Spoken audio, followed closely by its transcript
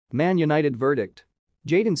Man United verdict.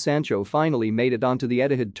 Jadon Sancho finally made it onto the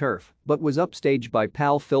Etihad turf but was upstaged by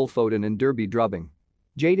pal Phil Foden in derby drubbing.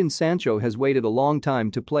 Jadon Sancho has waited a long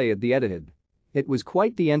time to play at the Etihad. It was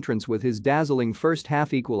quite the entrance with his dazzling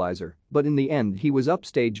first-half equalizer, but in the end he was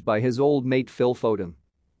upstaged by his old mate Phil Foden.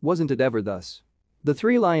 Wasn't it ever thus? The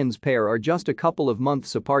Three Lions pair are just a couple of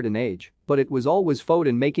months apart in age, but it was always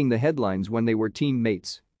Foden making the headlines when they were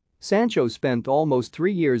teammates. Sancho spent almost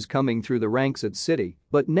 3 years coming through the ranks at City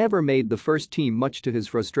but never made the first team, much to his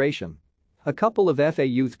frustration. A couple of FA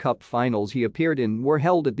Youth Cup finals he appeared in were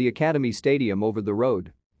held at the Academy Stadium over the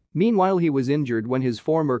road. Meanwhile, he was injured when his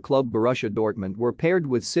former club Borussia Dortmund were paired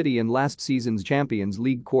with City in last season's Champions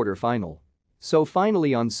League quarter-final. So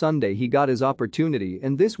finally on Sunday he got his opportunity,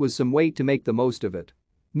 and this was some way to make the most of it.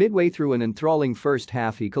 Midway through an enthralling first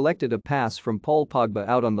half he collected a pass from Paul Pogba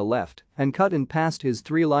out on the left and cut in past his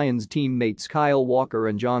Three Lions teammates Kyle Walker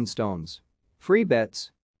and John Stones. Free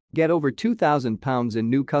bets. Get over £2,000 in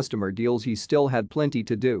new customer deals. He still had plenty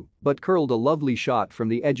to do but curled a lovely shot from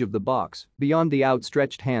the edge of the box beyond the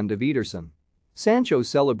outstretched hand of Ederson. Sancho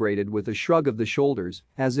celebrated with a shrug of the shoulders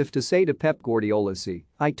as if to say to Pep Guardiola, "See,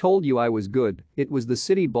 I told you I was good." It was the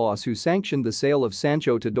City boss who sanctioned the sale of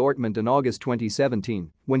Sancho to Dortmund in August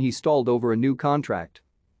 2017 when he stalled over a new contract.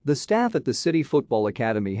 The staff at the City Football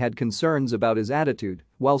Academy had concerns about his attitude,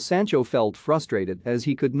 while Sancho felt frustrated as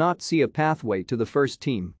he could not see a pathway to the first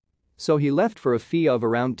team. So he left for a fee of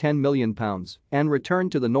around £10 million and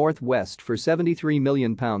returned to the Northwest for £73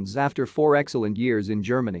 million after 4 excellent years in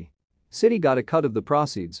Germany. City got a cut of the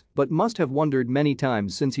proceeds but must have wondered many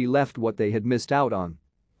times since he left what they had missed out on.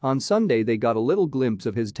 On Sunday they got a little glimpse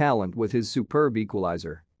of his talent with his superb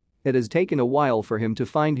equalizer. It has taken a while for him to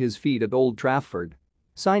find his feet at Old Trafford.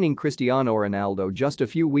 Signing Cristiano Ronaldo just a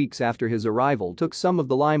few weeks after his arrival took some of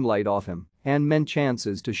the limelight off him and meant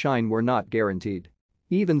chances to shine were not guaranteed.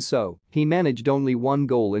 Even so, he managed only 1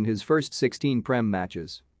 goal in his first 16 Prem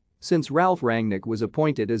matches. Since Ralf Rangnick was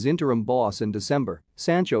appointed as interim boss in December,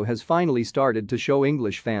 Sancho has finally started to show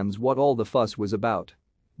English fans what all the fuss was about.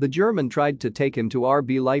 The German tried to take him to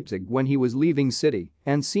RB Leipzig when he was leaving City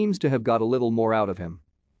and seems to have got a little more out of him.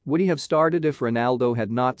 Would he have started if Ronaldo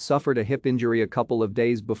had not suffered a hip injury a couple of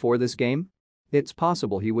days before this game? It's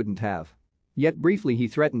possible he wouldn't have. Yet briefly he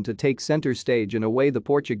threatened to take center stage in a way the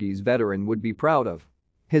Portuguese veteran would be proud of.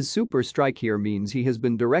 His super strike here means he has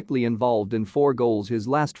been directly involved in 4 goals his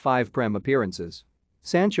last 5 Prem appearances.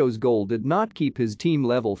 Sancho's goal did not keep his team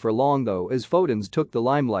level for long though, as Foden's took the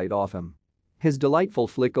limelight off him. His delightful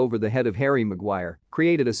flick over the head of Harry Maguire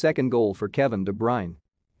created a second goal for Kevin De Bruyne.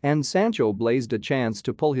 And Sancho blazed a chance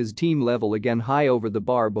to pull his team level again high over the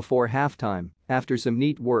bar before halftime after some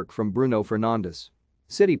neat work from Bruno Fernandes.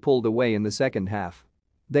 City pulled away in the second half.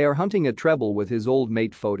 They are hunting a treble with his old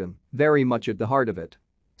mate Foden, very much at the heart of it.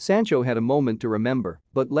 Sancho had a moment to remember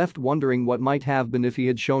but left wondering what might have been if he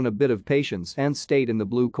had shown a bit of patience and stayed in the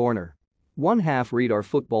blue corner. 1/2 read our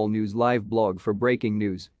Football News live blog for breaking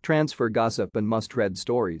news, transfer gossip and must-read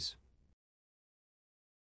stories.